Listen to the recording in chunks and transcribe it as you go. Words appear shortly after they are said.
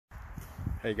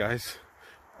Hey guys,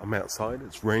 I'm outside,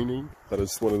 it's raining, but I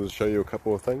just wanted to show you a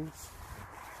couple of things.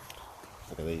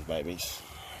 Look at these babies.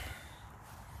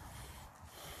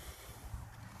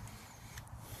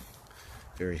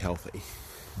 Very healthy.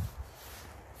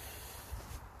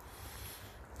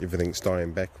 Everything's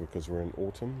dying back because we're in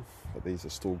autumn, but these are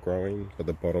still growing, but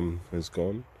the bottom is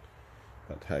gone.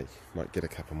 But hey, might get a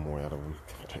couple more out of them,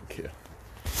 I don't care.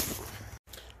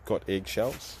 Got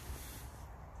eggshells.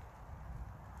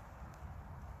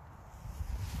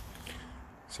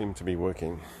 Seem to be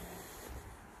working.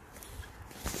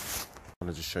 I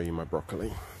wanted to show you my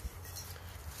broccoli.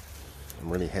 I'm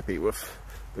really happy with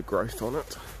the growth on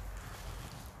it.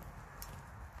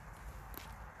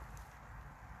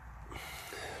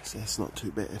 So that's not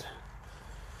too bad.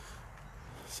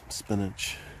 Some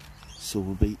spinach,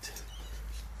 silver beet.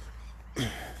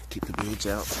 Keep the birds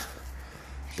out.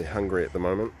 They're hungry at the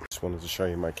moment. Just wanted to show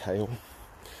you my kale.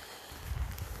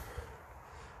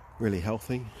 Really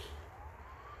healthy.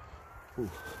 Ooh,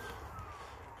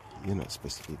 you're not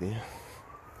supposed to be there.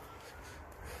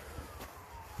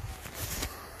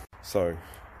 So,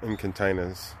 in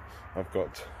containers, I've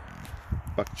got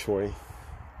bok choy.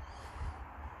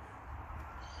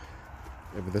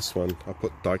 Over this one, I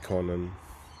put daikon in.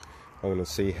 I want to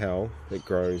see how it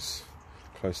grows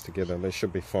close together. They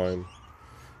should be fine,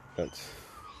 but it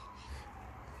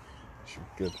should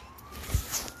be good.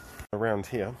 Around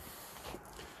here,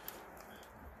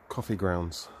 coffee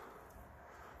grounds.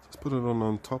 Just put it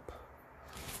on top,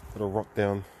 it'll rot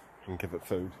down and give it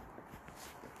food.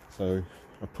 So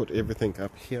I put everything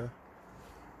up here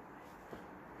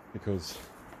because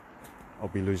I'll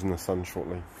be losing the sun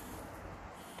shortly.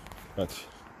 But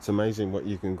it's amazing what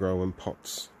you can grow in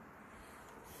pots.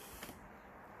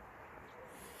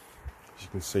 As you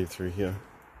can see through here,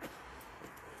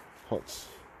 pots,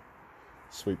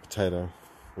 sweet potato,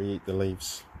 we eat the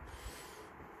leaves.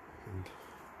 And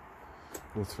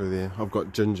all through there. I've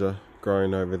got ginger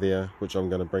growing over there, which I'm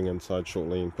going to bring inside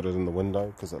shortly and put it in the window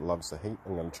because it loves the heat.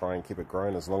 I'm going to try and keep it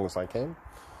growing as long as I can.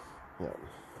 Yeah.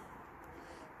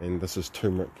 And this is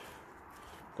turmeric.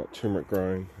 Got turmeric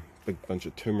growing, big bunch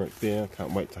of turmeric there.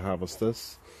 Can't wait to harvest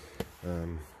this.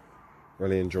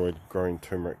 Really enjoyed growing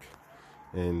turmeric.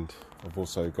 And I've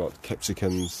also got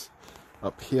capsicums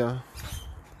up here.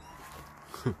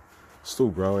 Still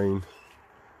growing,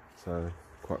 so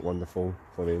quite wonderful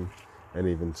for them. And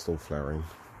even still flowering.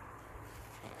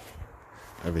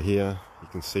 Over here you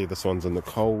can see this one's in the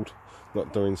cold,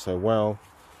 not doing so well,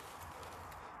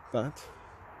 but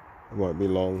it won't be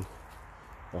long.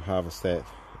 I'll harvest that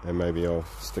and maybe I'll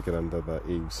stick it under the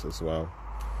eaves as well.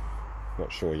 Not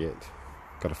sure yet,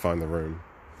 got to find the room.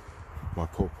 My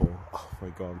pawpaw, oh my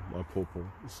god, my pawpaw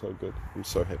is so good. I'm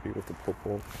so happy with the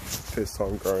pawpaw. First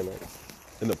time growing it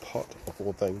in a pot of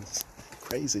all things.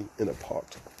 Crazy, in a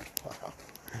pot.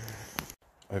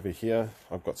 Over here,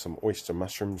 I've got some oyster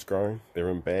mushrooms growing. They're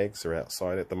in bags, they're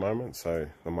outside at the moment, so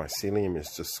the mycelium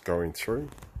is just going through.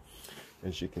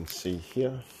 As you can see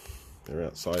here, they're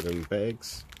outside in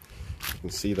bags. You can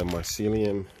see the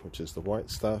mycelium, which is the white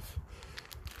stuff,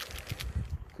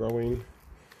 growing.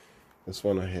 This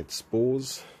one I had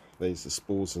spores. These are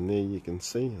spores in there, you can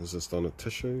see. It's just on a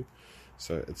tissue.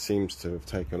 So it seems to have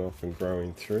taken off and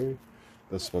growing through.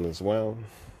 This one as well.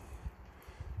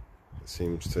 It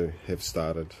seems to have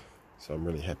started, so I'm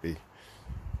really happy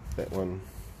with that one.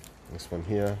 This one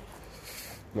here,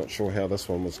 not sure how this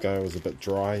one was going. It was a bit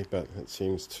dry, but it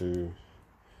seems to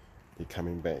be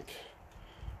coming back,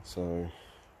 so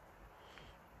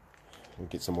we'll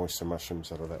get some oyster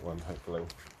mushrooms out of that one hopefully.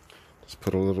 Just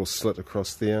put a little slit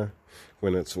across there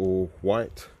when it's all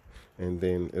white, and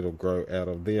then it'll grow out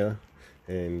of there,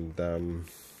 and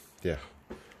yeah,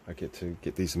 I get to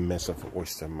get these massive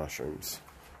oyster mushrooms.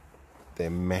 They're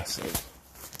massive.